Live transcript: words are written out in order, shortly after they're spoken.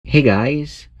Hey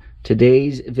guys,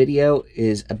 today's video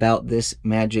is about this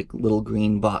magic little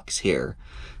green box here,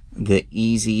 the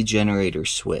Easy Generator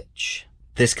Switch.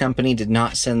 This company did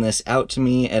not send this out to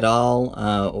me at all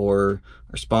or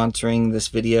are sponsoring this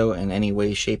video in any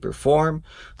way, shape, or form.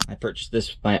 I purchased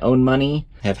this with my own money,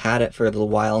 have had it for a little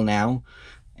while now,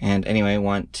 and anyway, I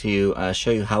want to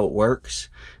show you how it works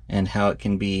and how it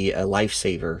can be a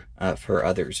lifesaver for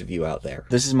others of you out there.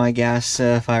 This is my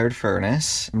gas-fired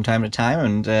furnace. From time to time,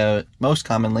 and most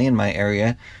commonly in my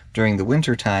area during the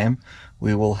winter time,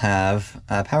 we will have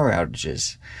power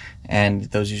outages. And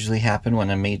those usually happen when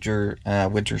a major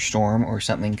winter storm or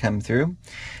something come through.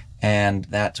 And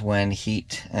that's when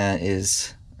heat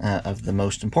is of the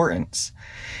most importance.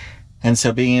 And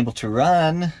so being able to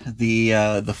run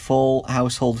the full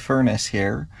household furnace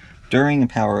here during a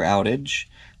power outage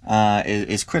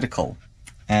is critical,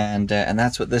 and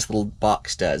that's what this little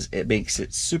box does. It makes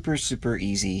it super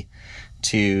easy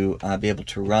to be able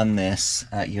to run this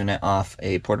unit off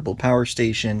a portable power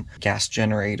station, gas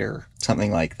generator,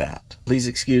 something like that. Please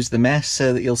excuse the mess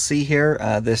that you'll see here.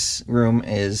 This room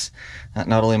is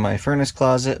not only my furnace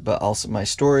closet but also my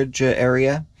storage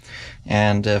area.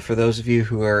 And for those of you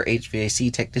who are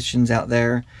HVAC technicians out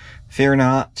there, fear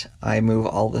not, I move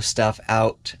all the stuff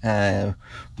out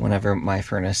whenever my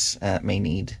furnace may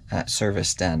need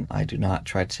service done. I do not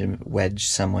try to wedge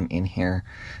someone in here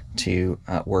to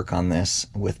work on this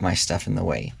with my stuff in the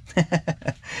way.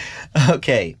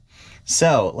 Okay,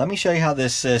 so let me show you how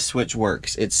this switch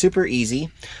works. It's super easy.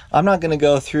 I'm not going to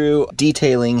go through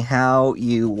detailing how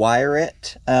you wire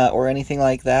it or anything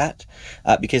like that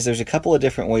because there's a couple of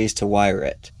different ways to wire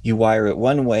it. You wire it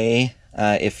one way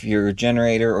if your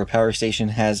generator or power station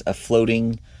has a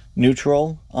floating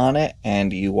neutral on it,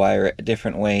 and you wire it a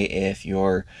different way if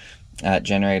your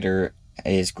generator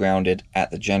is grounded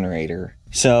at the generator.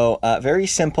 So very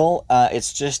simple.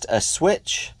 It's just a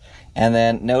switch, and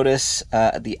then notice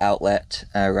the outlet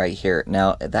right here.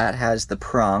 Now that has the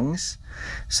prongs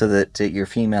so that your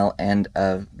female end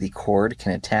of the cord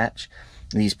can attach.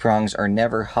 These prongs are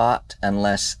never hot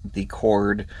unless the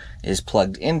cord is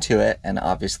plugged into it, and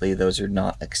obviously those are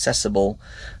not accessible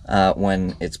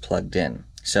when it's plugged in.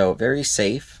 So very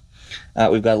safe.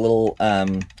 We've got a little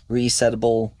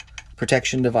resettable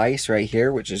protection device right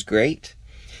here, which is great.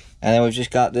 And then we've just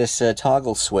got this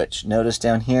toggle switch. Notice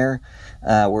down here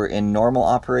we're in normal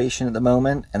operation at the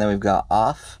moment, and then we've got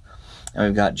off, and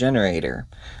we've got generator.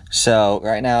 So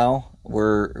right now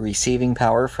we're receiving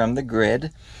power from the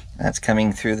grid. That's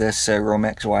coming through this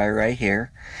Romex wire right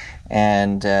here,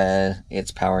 and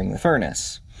it's powering the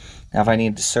furnace. Now if I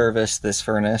need to service this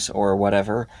furnace or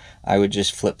whatever, I would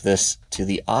just flip this to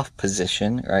the off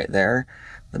position right there,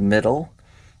 the middle,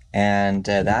 and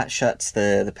that shuts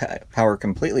the power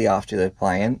completely off to the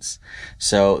appliance.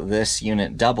 So this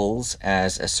unit doubles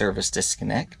as a service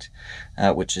disconnect,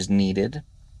 which is needed.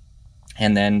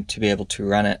 And then to be able to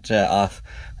run it off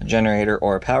a generator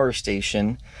or a power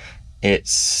station,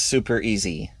 it's super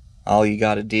easy. All you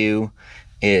got to do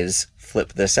is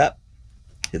flip this up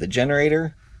to the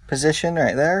generator position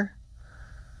right there.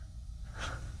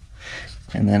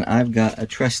 And then I've got a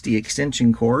trusty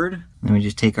extension cord. Let me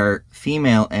just take our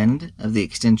female end of the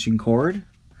extension cord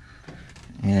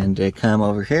and come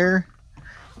over here,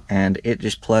 and it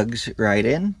just plugs right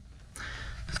in.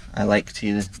 I like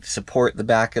to support the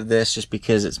back of this just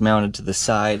because it's mounted to the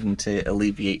side and to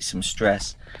alleviate some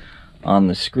stress on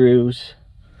the screws.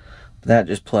 That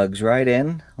just plugs right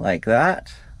in like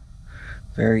that.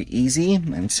 Very easy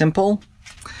and simple.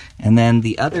 And then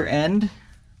the other end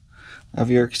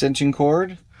of your extension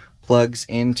cord plugs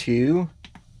into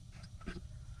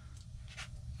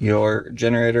your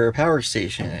generator or power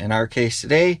station. In our case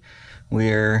today,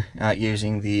 we're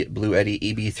using the Blue Eddy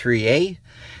EB3A.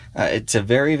 It's a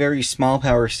very small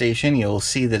power station. You'll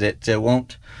see that it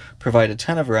won't provide a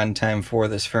ton of runtime for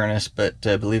this furnace, but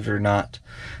believe it or not,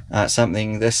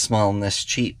 something this small and this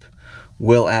cheap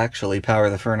will actually power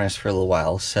the furnace for a little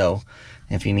while. So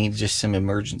if you need just some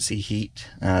emergency heat,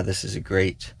 this is a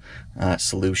great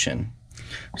solution.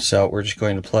 So we're just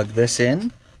going to plug this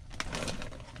in,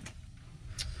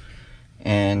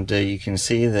 and you can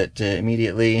see that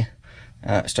immediately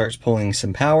it starts pulling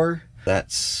some power.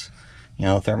 That's, you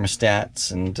know,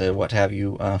 thermostats and what have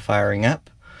you firing up.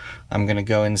 I'm going to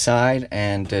go inside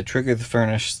and trigger the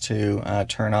furnace to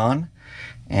turn on,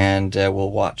 and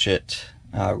we'll watch it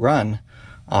run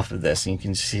off of this, and you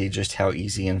can see just how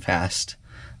easy and fast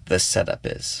this setup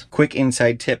is. Quick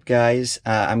inside tip, guys.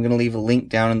 I'm going to leave a link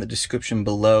down in the description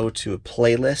below to a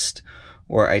playlist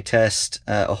where I test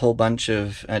a whole bunch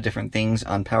of different things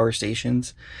on power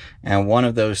stations, and one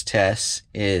of those tests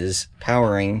is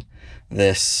powering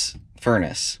this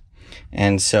furnace.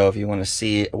 And so if you want to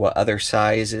see what other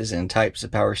sizes and types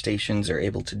of power stations are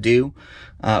able to do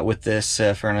with this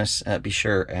furnace, be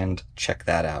sure and check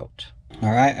that out.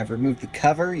 All right, I've removed the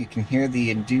cover. You can hear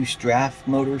the induced draft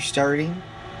motor starting.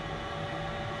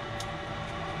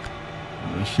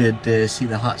 You should see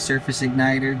the hot surface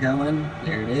igniter going.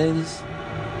 There it is.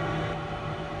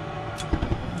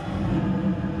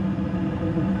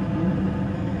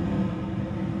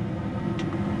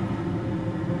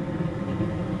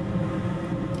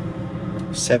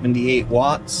 .78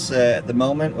 watts at the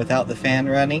moment without the fan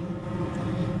running.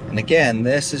 And again,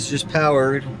 this is just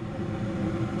powered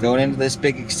going into this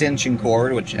big extension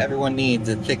cord, which everyone needs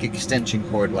a thick extension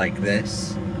cord like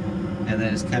this. And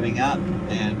then it's coming up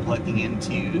and plugging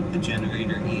into the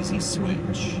generator easy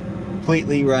switch.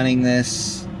 Completely running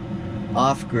this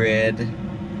off-grid.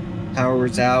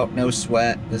 Power's out, no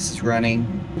sweat. This is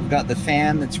running. We've got the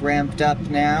fan that's ramped up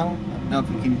now. I don't know if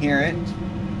you can hear it.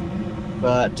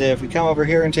 But if we come over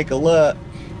here and take a look,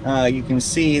 you can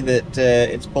see that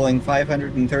it's pulling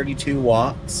 532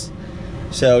 watts.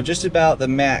 So just about the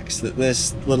max that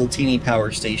this little teeny power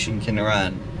station can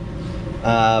run.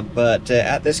 But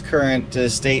at this current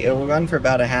state, it will run for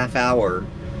about a half hour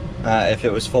if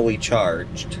it was fully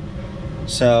charged.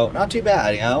 So not too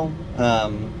bad, you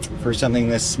know, for something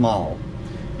this small.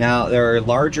 Now there are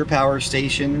larger power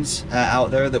stations out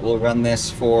there that will run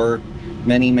this for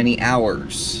many, many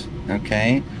hours.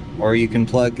 Okay, or you can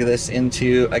plug this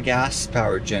into a gas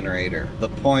powered generator. The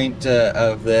point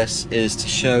of this is to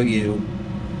show you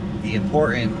the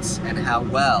importance and how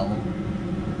well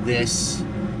this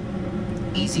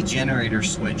easy generator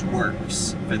switch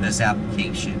works for this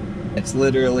application. It's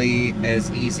literally as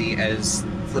easy as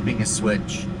flipping a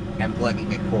switch and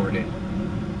plugging a cord in,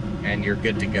 and you're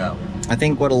good to go. I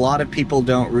think what a lot of people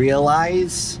don't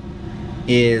realize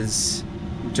is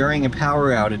during a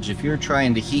power outage, if you're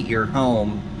trying to heat your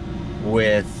home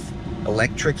with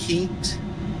electric heat,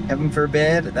 heaven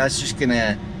forbid, that's just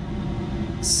gonna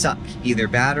suck either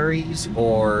batteries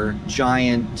or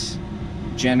giant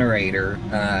generator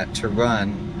to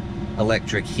run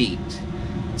electric heat.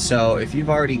 So if you've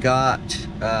already got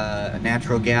a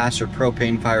natural gas or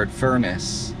propane fired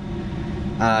furnace,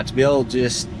 to be able to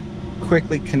just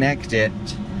quickly connect it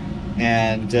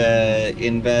and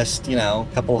invest, you know,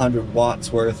 a couple hundred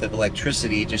watts worth of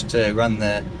electricity just to run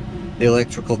the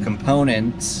electrical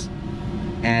components,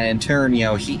 and in turn, you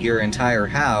know, heat your entire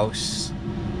house,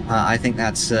 I think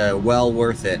that's well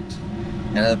worth it.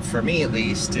 And for me at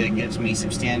least, it gives me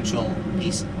substantial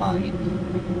peace of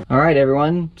mind. Alright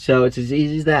everyone, so it's as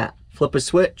easy as that. Flip a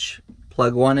switch,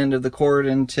 plug one end of the cord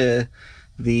into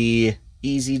the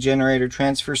easy generator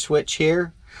transfer switch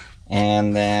here,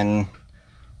 and then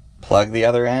plug the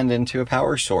other end into a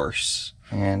power source,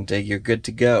 and you're good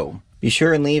to go. Be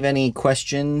sure and leave any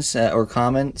questions or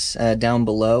comments down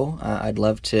below. I'd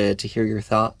love to hear your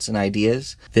thoughts and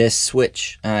ideas. This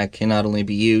switch can not only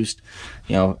be used,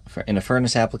 you know, in a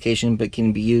furnace application, but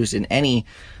can be used in any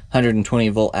 120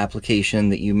 volt application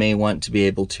that you may want to be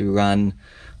able to run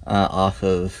off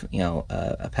of, you know,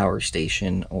 a power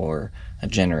station or a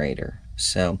generator.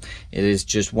 So it is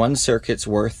just one circuit's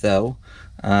worth though.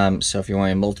 So if you're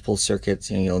wanting multiple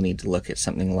circuits, you know, you'll need to look at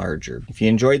something larger. If you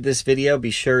enjoyed this video, be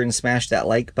sure and smash that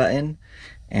like button,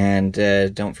 and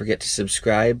don't forget to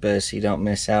subscribe so you don't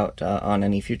miss out on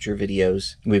any future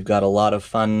videos. We've got a lot of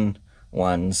fun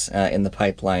ones in the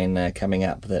pipeline coming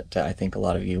up that I think a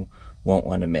lot of you won't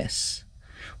want to miss.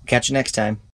 We'll catch you next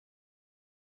time.